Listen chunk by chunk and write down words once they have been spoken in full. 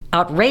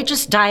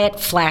Outrageous Diet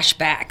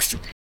Flashbacks.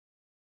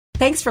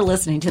 Thanks for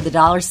listening to the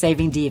Dollar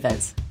Saving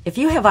Divas. If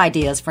you have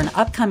ideas for an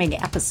upcoming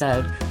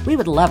episode, we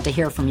would love to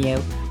hear from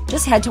you.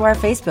 Just head to our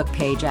Facebook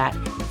page at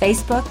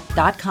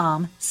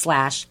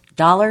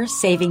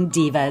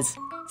facebook.com/DollarSavingDivas,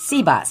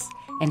 CBUS,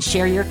 and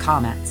share your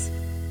comments.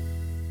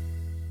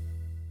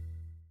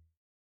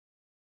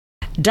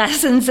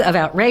 Dozens of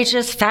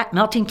outrageous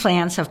fat-melting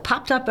plans have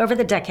popped up over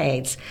the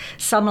decades.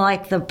 Some,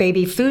 like the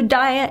baby food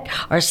diet,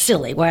 are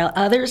silly, while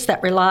others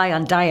that rely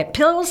on diet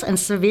pills and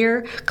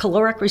severe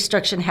caloric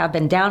restriction have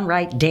been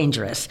downright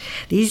dangerous.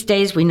 These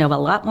days, we know a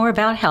lot more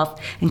about health,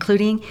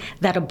 including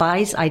that a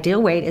body's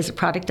ideal weight is a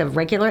product of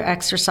regular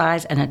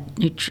exercise and a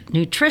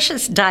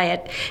nutritious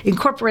diet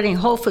incorporating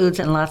whole foods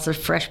and lots of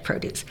fresh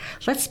produce.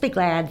 Let's be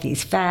glad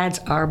these fads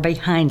are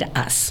behind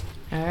us.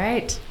 All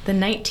right. The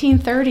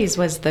 1930s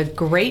was the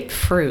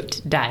grapefruit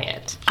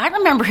diet. I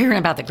remember hearing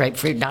about the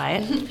grapefruit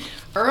diet.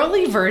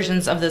 Early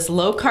versions of this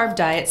low-carb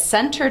diet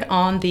centered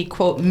on the,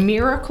 quote,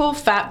 miracle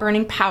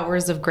fat-burning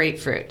powers of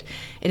grapefruit.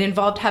 It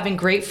involved having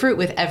grapefruit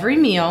with every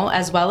meal,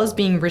 as well as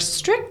being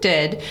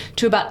restricted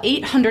to about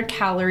 800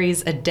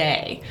 calories a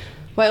day.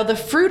 While the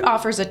fruit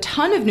offers a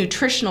ton of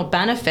nutritional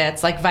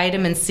benefits like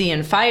vitamin C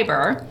and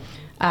fiber,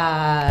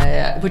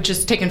 which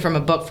is taken from a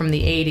book from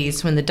the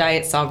 80s when the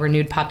diet saw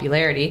renewed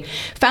popularity,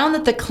 found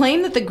that the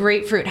claim that the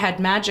grapefruit had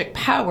magic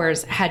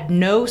powers had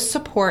no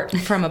support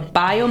from a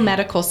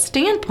biomedical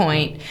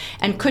standpoint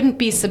and couldn't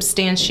be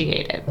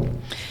substantiated.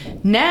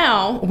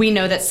 Now we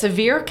know that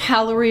severe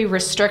calorie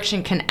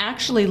restriction can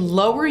actually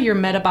lower your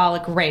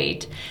metabolic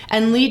rate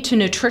and lead to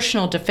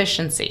nutritional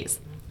deficiencies.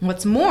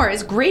 What's more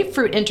is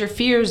grapefruit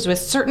interferes with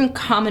certain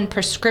common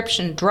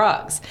prescription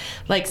drugs,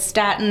 like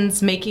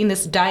statins, making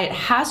this diet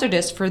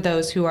hazardous for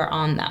those who are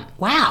on them.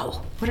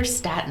 Wow. What are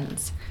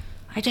statins?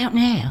 I don't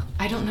know.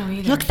 I don't know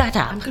either. Look that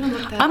up. I'm going to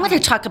look that I'm up.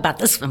 going to talk about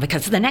this one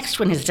because the next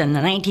one is in the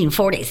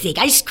 1940s, the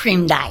ice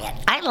cream diet.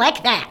 I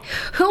like that.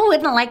 Who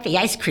wouldn't like the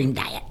ice cream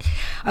diet?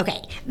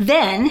 Okay,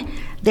 then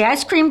the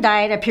ice cream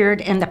diet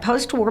appeared in the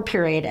post-war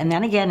period, and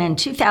then again in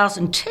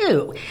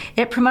 2002.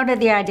 It promoted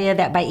the idea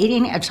that by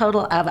eating a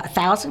total of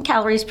 1,000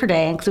 calories per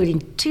day,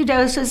 including 2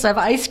 doses of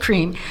ice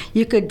cream,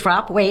 you could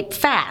drop weight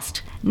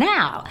fast.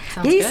 Now,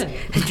 Sounds good.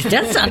 It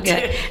does sound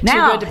good. Too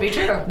good to be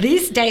true.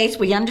 These days,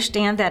 we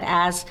understand that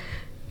as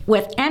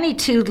with any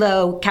too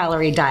low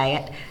calorie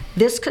diet,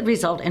 this could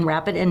result in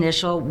rapid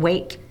initial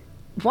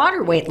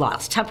water weight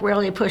loss,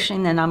 temporarily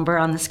pushing the number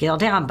on the scale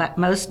down. But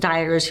most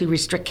dieters who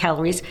restrict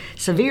calories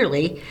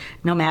severely,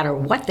 no matter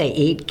what they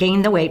eat,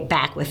 gain the weight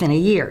back within a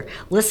year.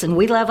 Listen,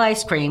 we love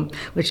ice cream,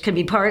 which can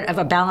be part of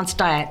a balanced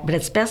diet, but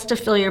it's best to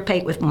fill your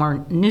plate with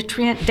more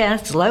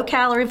nutrient-dense,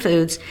 low-calorie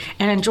foods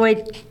and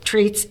enjoy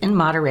treats in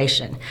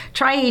moderation.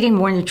 Try eating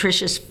more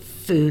nutritious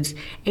foods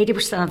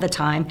 80% of the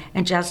time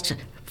and just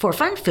for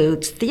fun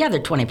foods the other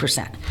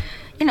 20%.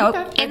 You know, a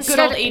good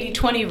old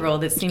 80-20 rule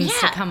that seems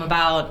to come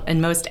about in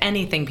most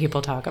anything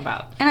people talk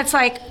about. And it's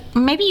like,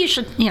 maybe you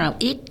should,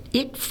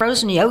 eat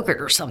frozen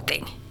yogurt or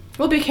something.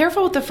 Well, be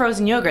careful with the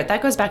frozen yogurt.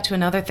 That goes back to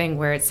another thing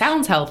where it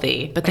sounds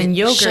healthy, but then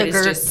yogurt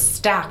is just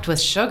stacked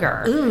with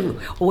sugar. Ooh.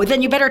 Well,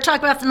 then you better talk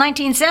about the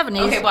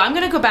 1970s. Okay, well, I'm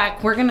going to go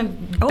back. We're going to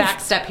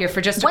backstep here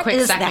for just a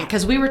quick second,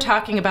 because we were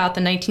talking about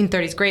the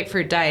 1930s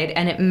grapefruit diet,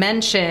 and it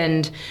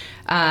mentioned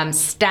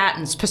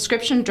statins,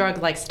 prescription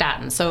drug like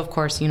statins. So, of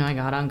course, I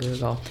got on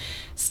Google.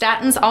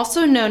 Statins,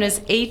 also known as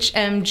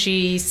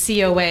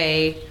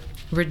HMG-CoA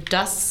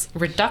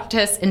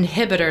reductase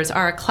inhibitors,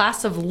 are a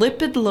class of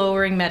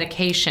lipid-lowering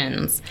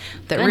medications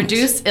that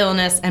reduce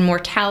illness and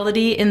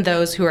mortality in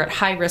those who are at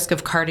high risk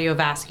of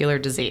cardiovascular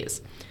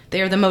disease.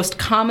 They are the most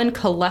common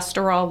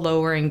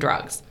cholesterol-lowering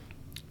drugs.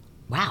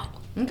 Wow.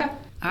 Okay. All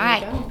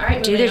right. All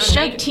right, Do the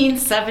sugar.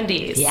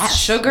 1970s. Yes.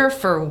 Sugar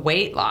for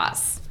weight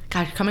loss.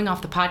 God, coming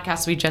off the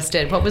podcast we just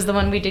did, what was the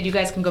one we did? You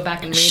guys can go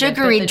back and read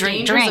sugary it. The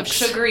dangers of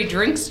sugary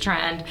drinks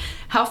trend.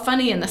 How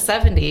funny in the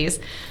 70s,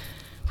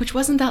 which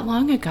wasn't that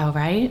long ago,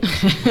 right?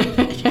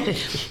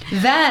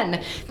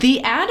 Then,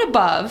 the ad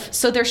above,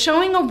 so they're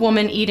showing a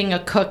woman eating a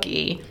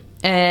cookie,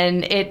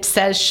 and it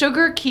says,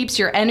 sugar keeps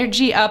your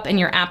energy up and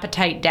your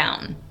appetite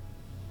down.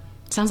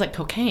 Sounds like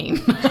cocaine.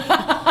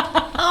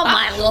 Oh,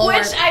 my Lord.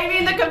 Which,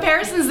 the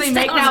comparisons they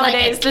make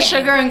nowadays like to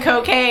sugar and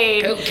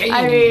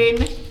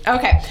cocaine.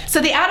 Okay.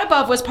 So the ad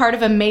above was part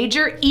of a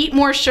major Eat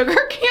More Sugar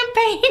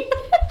campaign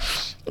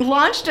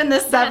launched in the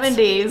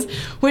 70s,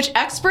 which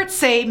experts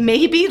say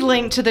may be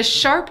linked to the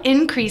sharp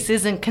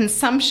increases in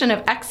consumption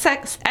of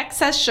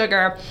excess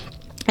sugar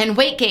and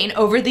weight gain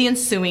over the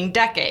ensuing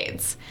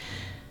decades.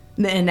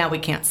 And now we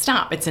can't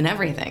stop. It's in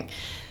everything.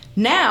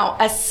 Now,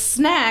 a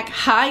snack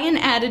high in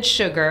added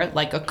sugar,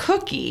 like a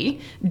cookie,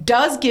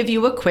 does give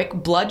you a quick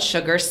blood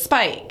sugar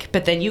spike,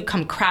 but then you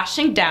come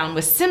crashing down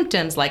with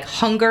symptoms like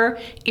hunger,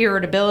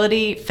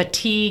 irritability,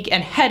 fatigue,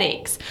 and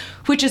headaches,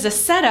 which is a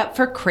setup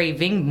for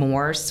craving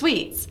more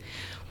sweets.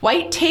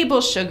 White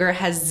table sugar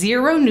has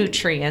 0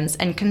 nutrients,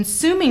 and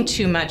consuming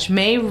too much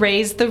may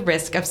raise the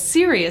risk of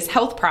serious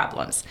health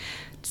problems,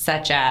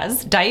 such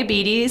as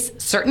diabetes,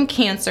 certain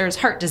cancers,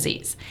 heart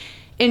disease.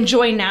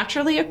 enjoy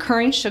naturally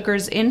occurring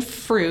sugars in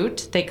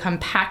fruit. They come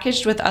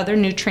packaged with other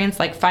nutrients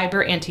like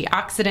fiber,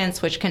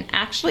 antioxidants, which can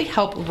actually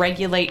help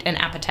regulate an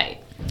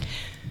appetite.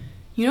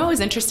 You know, it was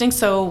interesting.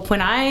 So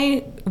when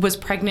I was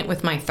pregnant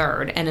with my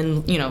third, and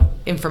in,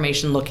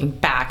 information looking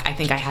back, I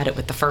think I had it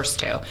with the first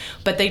two,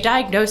 but they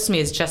diagnosed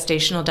me as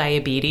gestational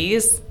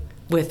diabetes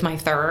with my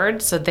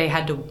third. So they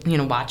had to,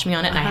 watch me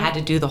on it, and I had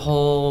to do the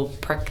whole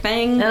prick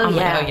thing.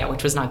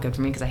 Which was not good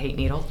for me because I hate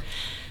needles.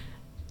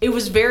 It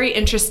was very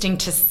interesting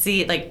to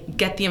see,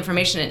 get the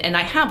information. And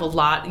I have a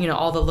lot,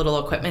 all the little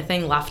equipment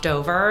thing left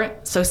over.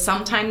 So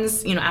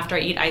sometimes, after I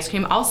eat ice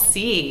cream, I'll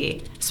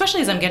see, especially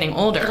as I'm getting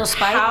older, is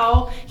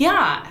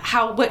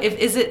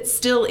it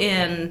still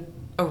in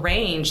a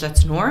range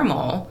that's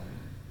normal?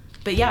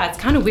 But yeah, it's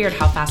kind of weird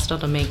how fast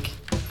it'll make,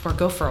 or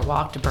go for a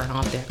walk to burn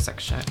off the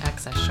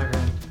excess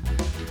sugar.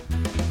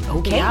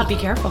 Okay. Yeah, be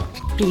careful.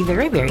 Be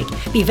very,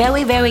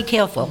 very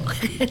careful.